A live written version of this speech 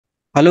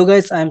Hello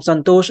guys, I am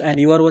Santosh and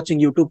you are watching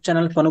YouTube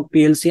channel FANUC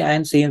PLC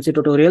and CNC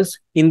tutorials.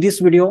 In this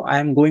video, I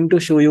am going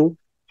to show you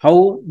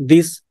how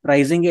this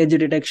rising edge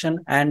detection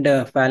and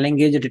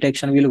falling edge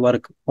detection will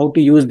work, how to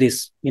use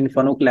this in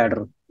FANUC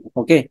ladder.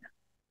 Okay.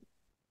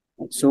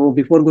 So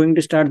before going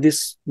to start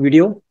this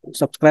video,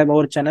 subscribe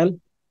our channel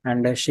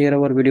and share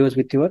our videos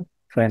with your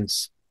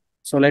friends.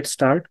 So let's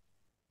start.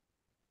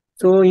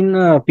 So in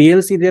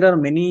PLC, there are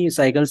many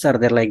cycles are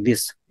there like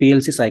this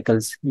PLC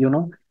cycles,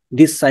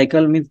 this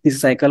cycle means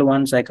this cycle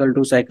 1, cycle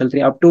 2, cycle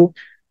 3, up to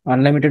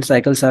unlimited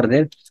cycles are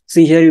there.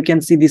 See here, you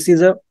can see this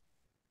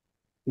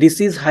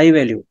is high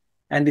value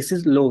and this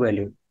is low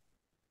value.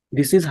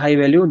 This is high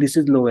value, this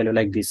is low value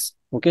like this.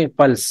 Okay,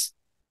 pulses.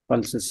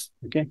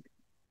 Okay.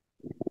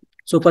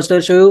 So first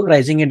I'll show you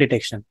rising edge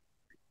detection.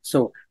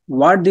 So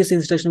what this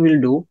instruction will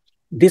do,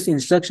 this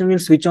instruction will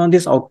switch on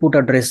this output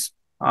address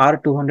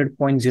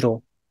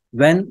R200.0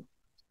 when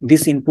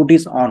this input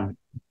is on.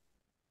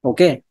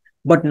 Okay,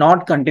 but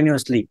not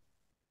continuously,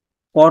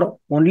 for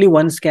only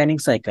one scanning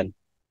cycle.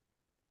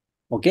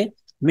 Okay,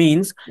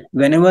 means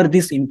whenever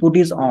this input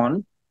is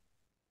on,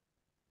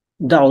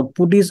 the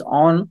output is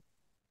on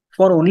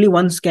for only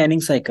one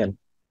scanning cycle.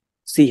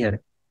 See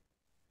here.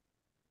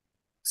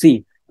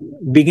 See,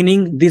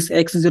 beginning this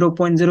x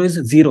 0.0 is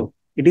 0.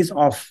 It is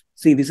off.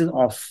 See, this is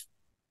off.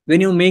 When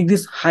you make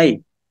this high,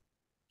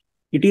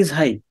 it is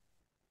high.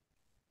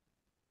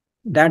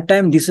 That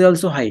time this is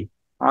also high,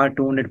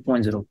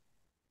 R200.0.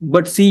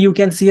 But see, you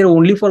can see here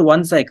only for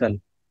one cycle.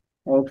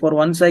 Or for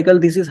one cycle,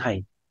 this is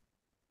high.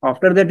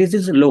 After that, this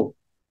is low.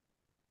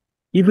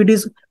 If it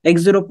is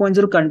x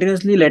 0.0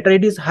 continuously, later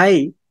it is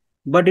high,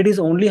 but it is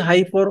only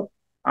high for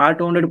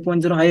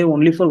R200.0 high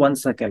only for one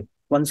cycle,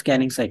 one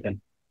scanning cycle.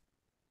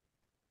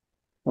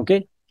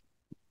 Okay,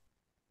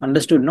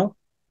 understood now?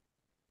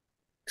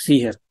 See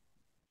here.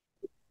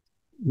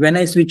 When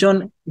I switch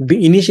on,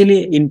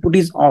 initially input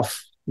is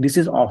off. This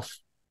is off.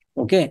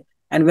 Okay,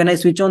 and when I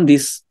switch on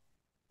this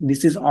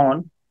is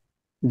on.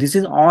 This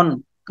is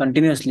on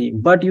continuously,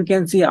 but you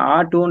can see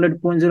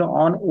R200.0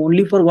 on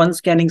only for one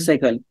scanning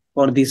cycle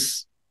for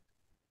this.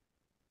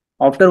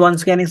 After one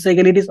scanning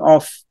cycle, it is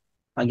off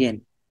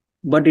again,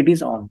 but it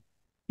is on.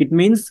 It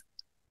means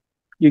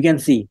you can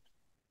see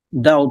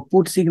the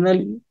output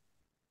signal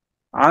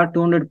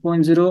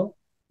R200.0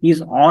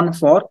 is on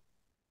for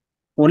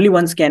only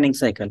one scanning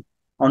cycle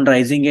on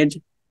rising edge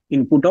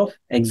input of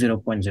x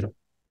 0.0.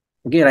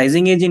 Okay,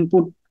 rising edge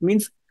input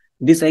means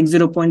this x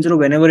 0.0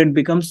 whenever it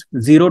becomes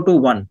 0 to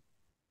 1,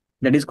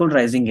 that is called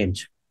rising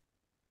edge.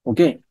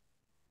 Okay,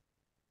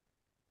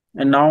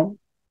 and now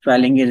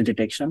falling edge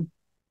detection.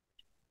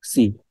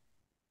 See,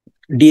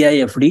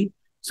 DIFD.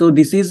 So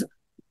this is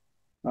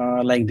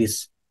like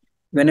this.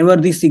 Whenever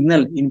the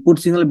signal, input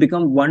signal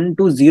become 1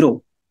 to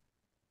 0,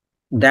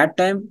 that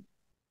time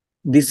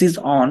this is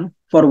on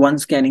for one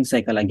scanning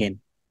cycle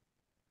again.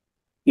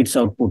 Its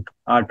output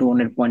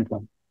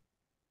R200.1.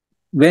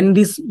 When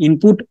this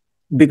input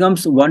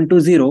becomes 1 to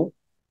 0,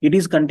 it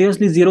is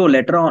continuously 0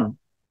 later on.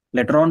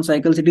 Later on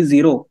cycles it is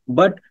 0,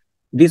 but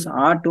this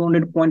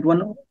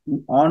R200.1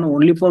 on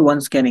only for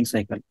one scanning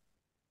cycle.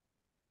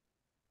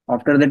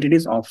 After that it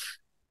is off.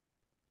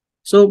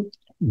 So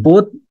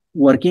both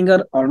working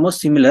are almost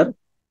similar.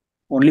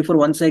 Only for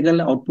one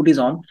cycle output is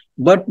on,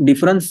 but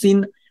difference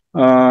in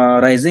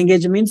rising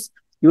edge means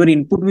your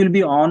input will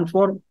be on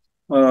for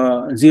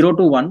 0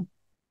 to 1.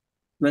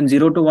 When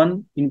 0 to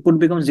 1 input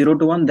becomes 0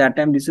 to 1, that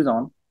time this is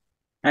on.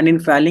 And in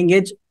falling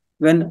edge,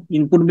 when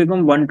input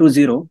becomes 1 to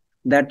 0,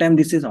 that time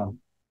this is on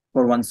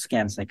for one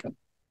scan cycle.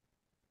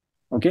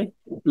 Okay,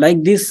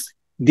 like this,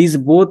 these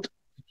both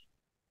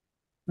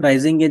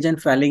rising edge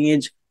and falling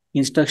edge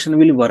instruction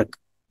will work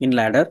in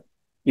ladder.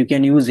 You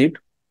can use it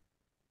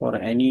for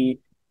any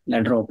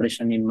ladder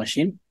operation in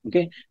machine.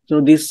 Okay,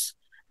 so this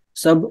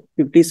sub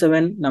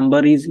 57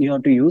 number is you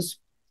have to use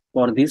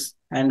for this,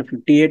 and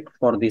 58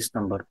 for this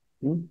number.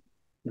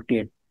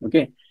 58.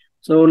 Okay,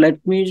 so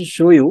let me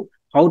show you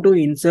how to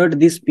insert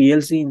this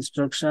PLC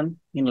instruction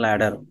in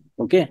ladder.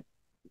 Okay,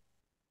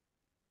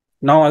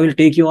 now I will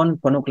take you on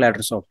FANUC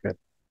ladder software.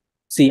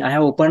 See, I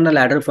have opened the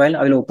ladder file.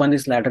 I will open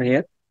this ladder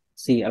here.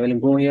 See, I will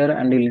go here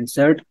and will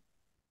insert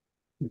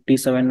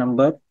 57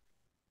 number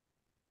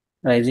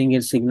rising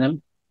edge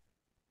signal.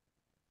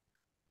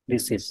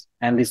 This is,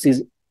 and this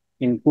is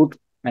input,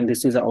 and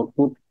this is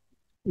output.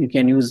 You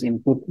can use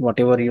input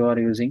whatever you are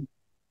using.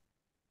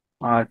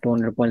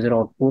 R200.0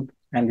 output,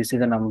 and this is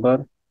the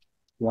number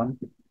 1.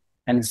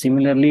 And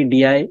similarly,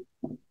 DI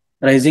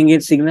rising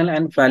edge signal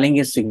and falling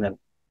edge signal,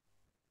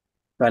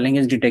 falling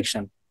edge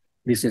detection.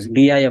 This is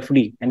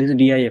DIFD and this is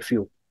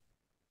DIFU.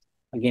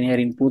 Again here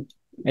input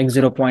x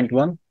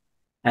 0.1,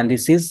 and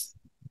this is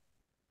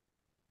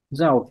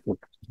the output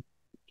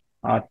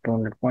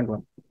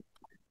R200.1.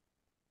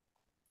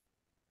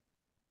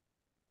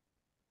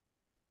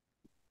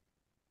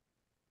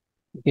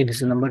 Okay,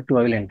 this is number 2.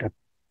 I will enter.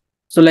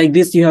 So like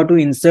this, you have to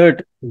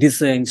insert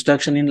this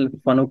instruction in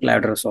FANUC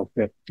ladder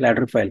software,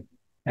 ladder file,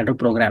 ladder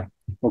program.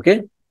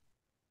 Okay.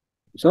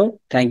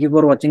 So thank you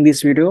for watching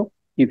this video.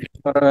 If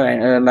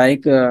you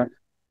like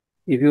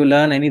If you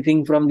learn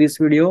anything from this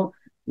video,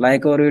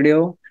 like our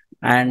video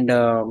and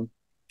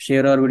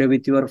share our video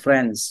with your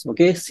friends.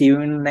 Okay, see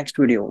you in next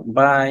video.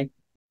 Bye.